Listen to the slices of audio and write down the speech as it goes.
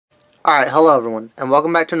Alright, hello everyone, and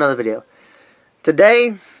welcome back to another video.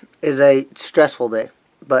 Today is a stressful day,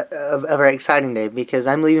 but a very exciting day because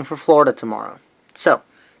I'm leaving for Florida tomorrow. So,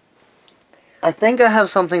 I think I have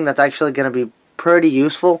something that's actually going to be pretty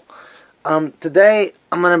useful. Today,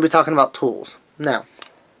 I'm going to be talking about tools. Now,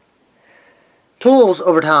 tools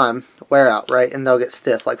over time wear out, right, and they'll get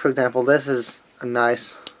stiff. Like, for example, this is a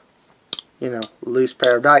nice, loose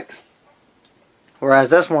pair of dikes. Whereas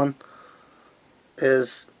this one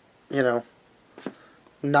is,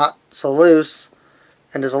 not so loose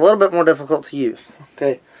and is a little bit more difficult to use.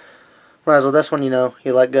 Okay. Whereas with this one, you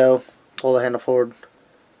let go, pull the handle forward.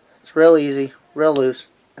 It's real easy, real loose,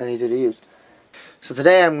 and easy to use. So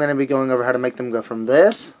today I'm going to be going over how to make them go from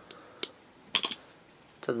this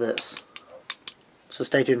to this. So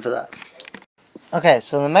stay tuned for that. Okay,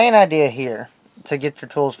 so the main idea here to get your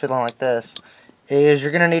tools feeling like this is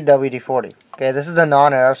you're going to need WD-40. Okay, this is the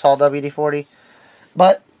non-aerosol WD-40.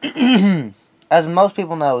 But as most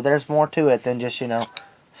people know, there's more to it than just,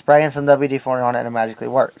 spraying some WD-40 on it and it magically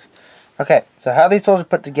works. Okay, so how these tools are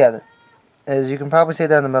put together is you can probably see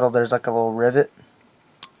there in the middle there's like a little rivet.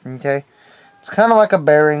 Okay, it's kind of like a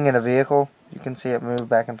bearing in a vehicle. You can see it move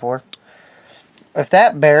back and forth. If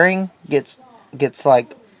that bearing gets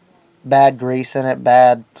like bad grease in it,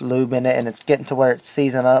 bad lube in it, and it's getting to where it's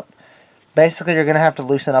seizing up, basically you're going to have to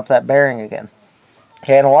loosen up that bearing again.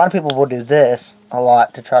 Okay, and a lot of people will do this a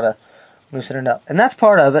lot to try to loosen it up. And that's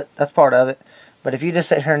part of it. That's part of it. But if you just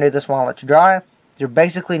sit here and do this while and let you dry, you're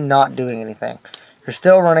basically not doing anything. You're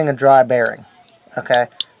still running a dry bearing. Okay?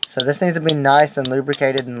 So this needs to be nice and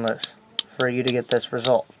lubricated and loose for you to get this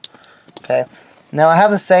result. Okay? Now I have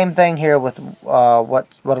the same thing here with what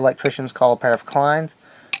electricians call a pair of Kleins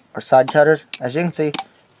or side cutters. As you can see,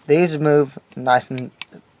 these move nice and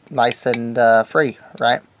free,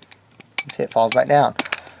 right? See, it falls back down.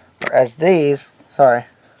 Whereas these, are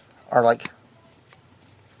like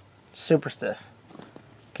super stiff.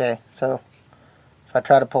 Okay, so if I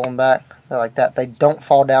try to pull them back, they're like that. They don't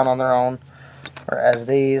fall down on their own. Whereas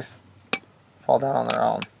these fall down on their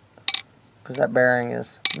own. Because that bearing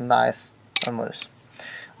is nice and loose.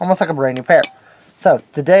 Almost like a brand new pair. So,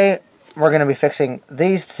 today we're going to be fixing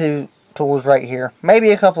these two tools right here.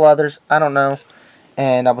 Maybe a couple others, I don't know.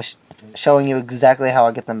 And I'll be showing you exactly how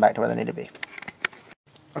I get them back to where they need to be.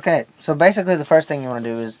 Okay, so basically the first thing you want to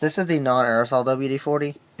do is, this is the non-aerosol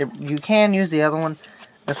WD-40. You can use the other one.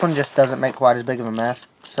 This one just doesn't make quite as big of a mess.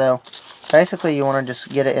 So, basically you want to just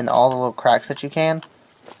get it in all the little cracks that you can.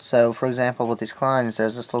 So, for example, with these Kleins,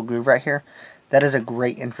 there's this little groove right here. That is a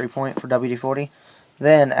great entry point for WD-40.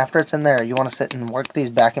 Then, after it's in there, you want to sit and work these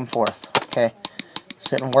back and forth. Okay,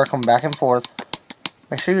 sit and work them back and forth.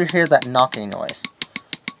 Make sure you hear that knocking noise.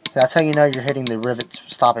 That's how you know you're hitting the rivet's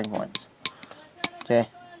stopping points. Okay,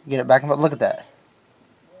 get it back and forth. Look at that.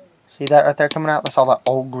 See that right there coming out? That's all that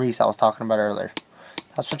old grease I was talking about earlier.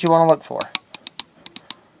 That's what you want to look for.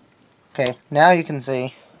 Okay, now you can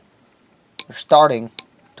see they're starting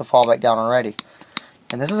to fall back down already.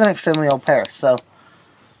 And this is an extremely old pair, so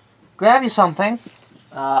grab you something.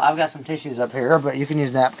 I've got some tissues up here, but you can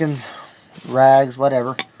use napkins, rags,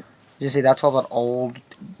 whatever. You see, that's all that old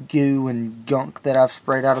goo and gunk that I've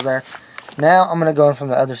sprayed out of there. Now I'm going to go in from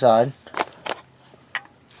the other side.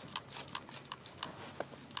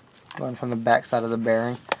 Going from the back side of the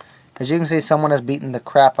bearing. As you can see, someone has beaten the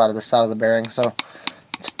crap out of the side of the bearing, so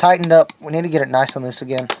it's tightened up. We need to get it nice and loose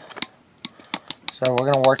again. So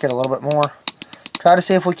we're going to work it a little bit more. Try to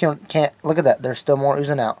see if we can't. Look at that, there's still more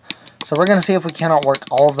oozing out. So we're going to see if we cannot work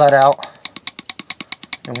all of that out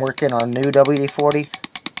and work in our new WD-40.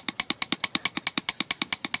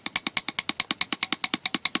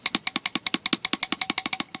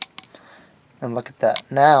 And look at that.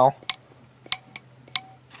 Now,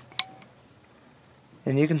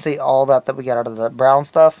 and you can see all that we got out of the brown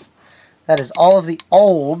stuff. That is all of the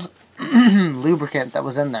old lubricant that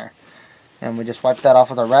was in there. And we just wiped that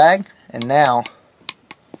off with a rag. And now,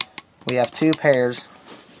 we have two pairs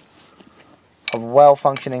of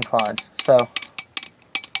well-functioning Kleins. So,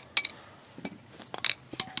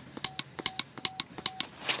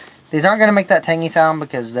 these aren't going to make that tangy sound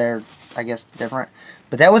because they're, I guess, different.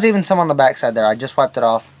 But there was even some on the back side there. I just wiped it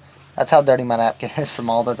off. That's how dirty my napkin is from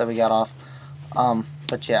all that we got off.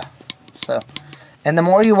 But yeah. So, and the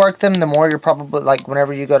more you work them, the more you're probably, like,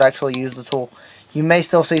 whenever you go to actually use the tool, you may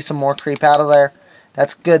still see some more creep out of there.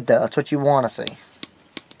 That's good, though. That's what you want to see.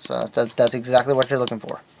 So, that's exactly what you're looking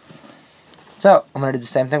for. So, I'm going to do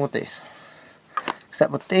the same thing with these.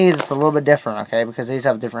 Except with these, it's a little bit different, okay? Because these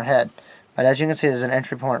have a different head. But as you can see, there's an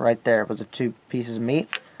entry point right there where the two pieces meet.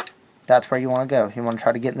 That's where you want to go. You want to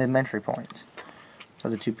try to get in the entry points. So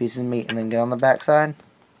the two pieces meet, and then get on the back side.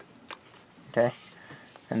 Okay,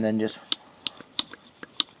 and then just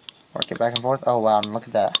work it back and forth. Oh wow, and look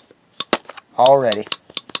at that. Already.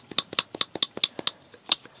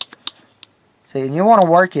 See, and you want to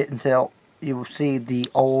work it until you see the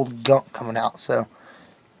old gunk coming out. So,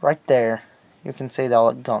 right there, you can see the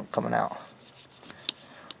old gunk coming out.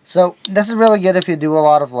 So, this is really good if you do a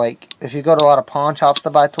lot of, like, if you go to a lot of pawn shops to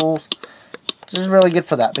buy tools. This is really good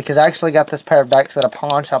for that, because I actually got this pair of dikes at a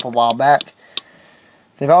pawn shop a while back.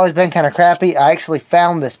 They've always been kind of crappy. I actually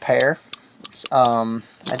found this pair. I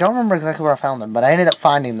don't remember exactly where I found them, but I ended up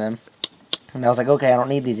finding them. And I was like, okay, I don't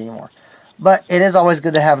need these anymore. But it is always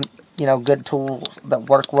good to have, you know, good tools that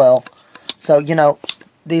work well. So, you know,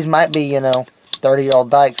 these might be, you know,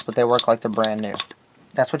 30-year-old dikes, but they work like they're brand new.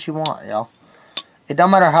 That's what you want, y'all. It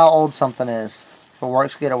don't matter how old something is. If it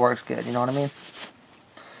works good, it works good. You know what I mean?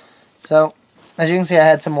 So, as you can see, I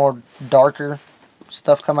had some more darker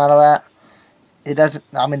stuff come out of that. It doesn't,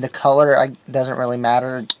 I mean, the color doesn't really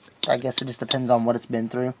matter. I guess it just depends on what it's been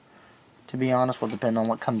through. To be honest, will depend on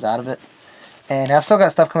what comes out of it. And I've still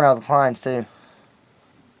got stuff coming out of the clines too.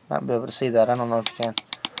 Might be able to see that. I don't know if you can.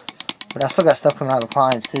 But I've still got stuff coming out of the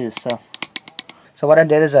clines too. So what I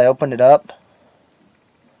did is I opened it up.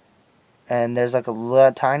 And there's like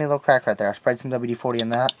a tiny little crack right there. I sprayed some WD-40 in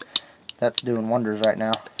that. That's doing wonders right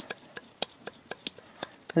now.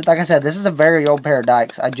 Like I said, this is a very old pair of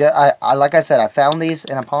dikes. Like I said, I found these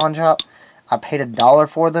in a pawn shop. I paid $1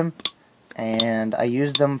 for them. And I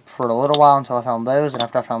used them for a little while until I found those. And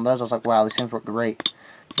after I found those, I was like, wow, these things work great.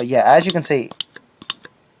 But yeah, as you can see,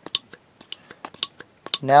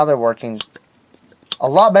 now they're working a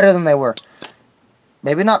lot better than they were.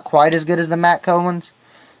 Maybe not quite as good as the Matco ones.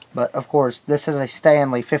 But, of course, this is a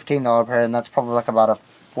Stanley $15 pair. And that's probably like about a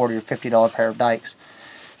 $40 or $50 pair of dikes.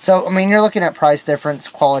 So, I mean, you're looking at price difference,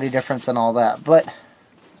 quality difference, and all that. But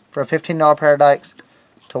for a $15 pair of dikes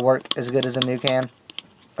to work as good as a new can,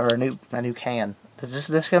 or a new can.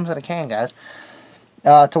 This comes in a can, guys.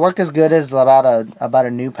 To work as good as about a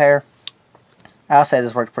new pair, I'll say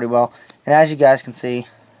this works pretty well. And as you guys can see,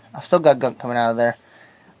 I've still got gunk coming out of there.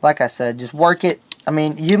 Like I said, just work it. I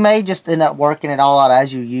mean, you may just end up working it all out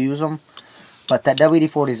as you use them, but that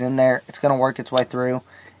WD-40 is in there. It's going to work its way through.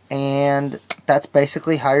 And that's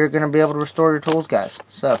basically how you're going to be able to restore your tools, guys.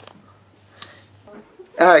 So,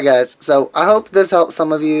 alright guys, so I hope this helps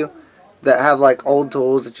some of you that have like old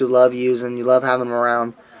tools that you love using, you love having them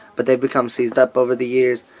around, but they've become seized up over the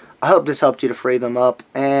years. I hope this helped you to free them up,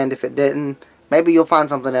 and if it didn't, maybe you'll find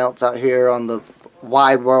something else out here on the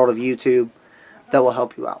wide world of YouTube that will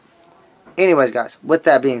help you out. Anyways guys, with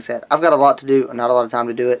that being said, I've got a lot to do and not a lot of time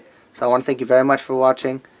to do it, so I want to thank you very much for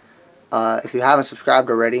watching. If you haven't subscribed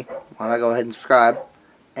already, why don't I go ahead and subscribe,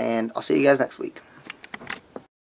 and I'll see you guys next week.